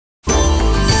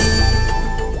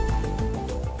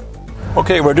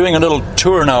Okay, we're doing a little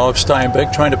tour now of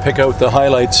Steinbach, trying to pick out the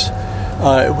highlights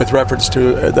with reference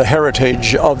to the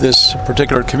heritage of this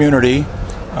particular community.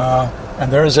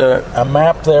 And there's a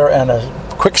map there and a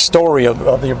quick story of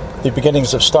the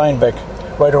beginnings of Steinbach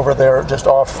right over there, just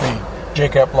off the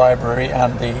Jacob Library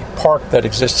and the park that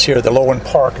exists here, the Lowen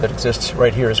Park that exists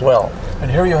right here as well.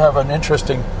 And here you have an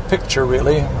interesting picture,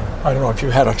 really. I don't know if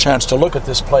you had a chance to look at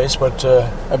this place, but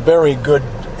a very good,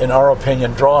 in our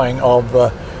opinion, drawing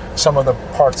of some of the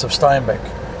parts of Steinbach.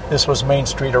 This was Main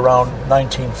Street around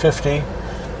 1950.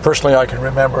 Personally, I can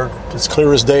remember as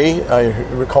clear as day. I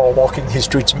recall walking these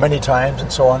streets many times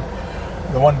and so on.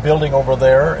 The one building over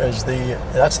there is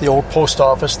that's the old post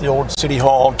office, the old city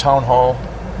hall, town hall,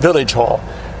 village hall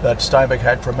that Steinbach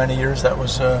had for many years. That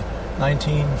was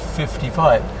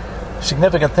 1955.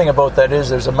 Significant thing about that is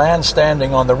there's a man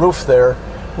standing on the roof there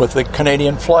with the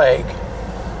Canadian flag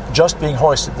just being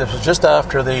hoisted. This was just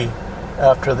after the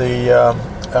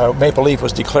Maple Leaf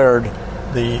was declared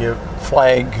the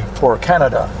flag for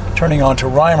Canada. Turning onto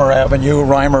Reimer Avenue.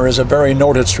 Reimer is a very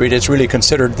noted street. It's really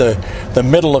considered the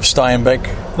middle of Steinbach.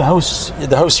 The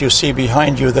house you see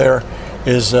behind you there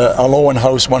is a Lowen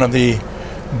house, one of the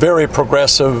very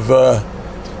progressive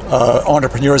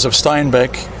entrepreneurs of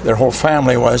Steinbach. Their whole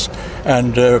family was,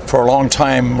 and for a long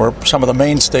time were some of the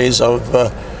mainstays of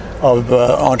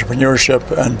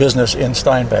entrepreneurship and business in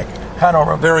Steinbach.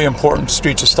 Hanover, very important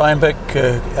street to Steinbach.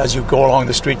 As you go along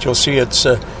the street, you'll see it's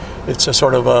a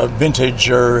sort of a vintage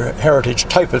or heritage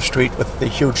type of street with the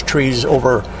huge trees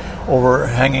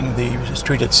overhanging the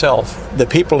street itself. The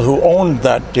people who owned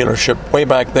that dealership way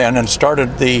back then and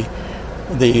started the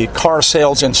car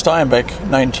sales in Steinbach,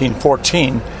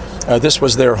 1914, this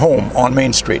was their home on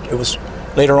Main Street. It was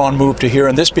later on moved to here,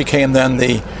 and this became then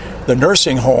the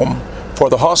nursing home for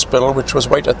the hospital, which was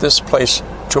right at this place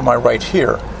to my right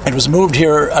here. It was moved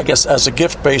here, I guess, as a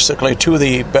gift basically to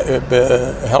the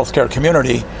healthcare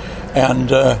community,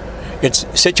 and it's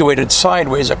situated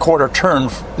sideways, a quarter turn.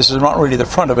 This is not really the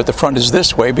front of it. The front is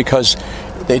this way because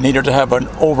they needed to have an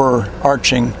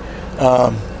overarching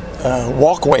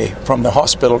walkway from the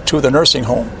hospital to the nursing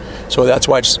home. So that's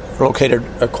why it's located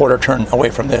a quarter turn away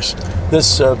from this.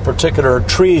 This particular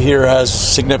tree here has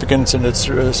significance, and it's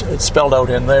spelled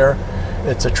out in there.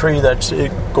 It's a tree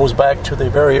it goes back to the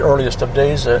very earliest of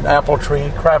days, an apple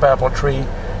tree, crab apple tree,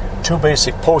 two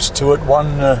basic posts to it.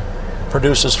 One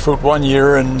produces fruit one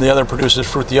year and the other produces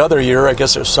fruit the other year. I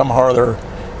guess there's somehow or other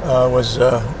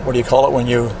what do you call it when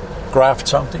you graft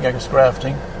something? I guess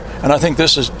grafting. And I think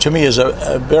this is, to me, is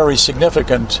a very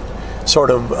significant sort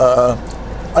of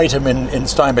item in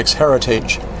Steinbach's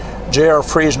heritage. J.R.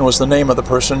 Friesen was the name of the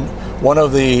person, one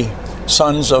of the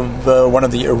sons of one of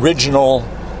the original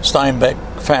Steinbach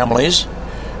families,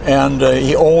 and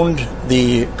he owned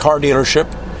the car dealership.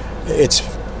 It's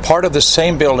part of the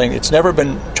same building. It's never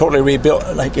been totally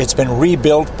rebuilt. Like, it's been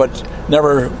rebuilt but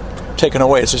never taken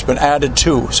away. It's just been added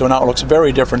to, so now it looks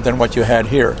very different than what you had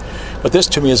here. But this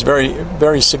to me is very,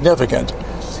 very significant.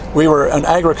 We were an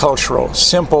agricultural,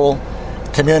 simple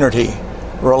community,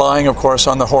 relying of course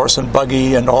on the horse and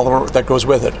buggy and all that goes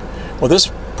with it. Well, this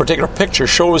particular picture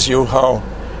shows you how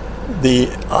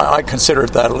I consider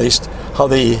it that at least, how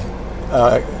the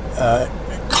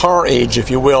car age, if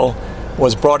you will,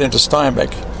 was brought into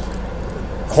Steinbach.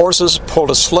 Horses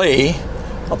pulled a sleigh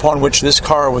upon which this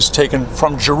car was taken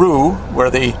from Giroux, where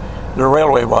the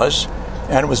railway was,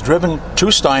 and it was driven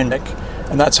to Steinbach,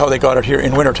 and that's how they got it here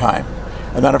in wintertime.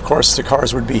 And then of course the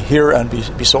cars would be here and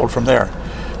be sold from there.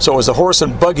 So it was the horse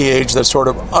and buggy age that sort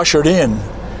of ushered in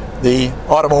the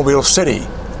automobile city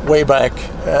way back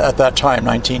at that time,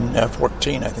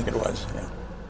 1914, I think it was.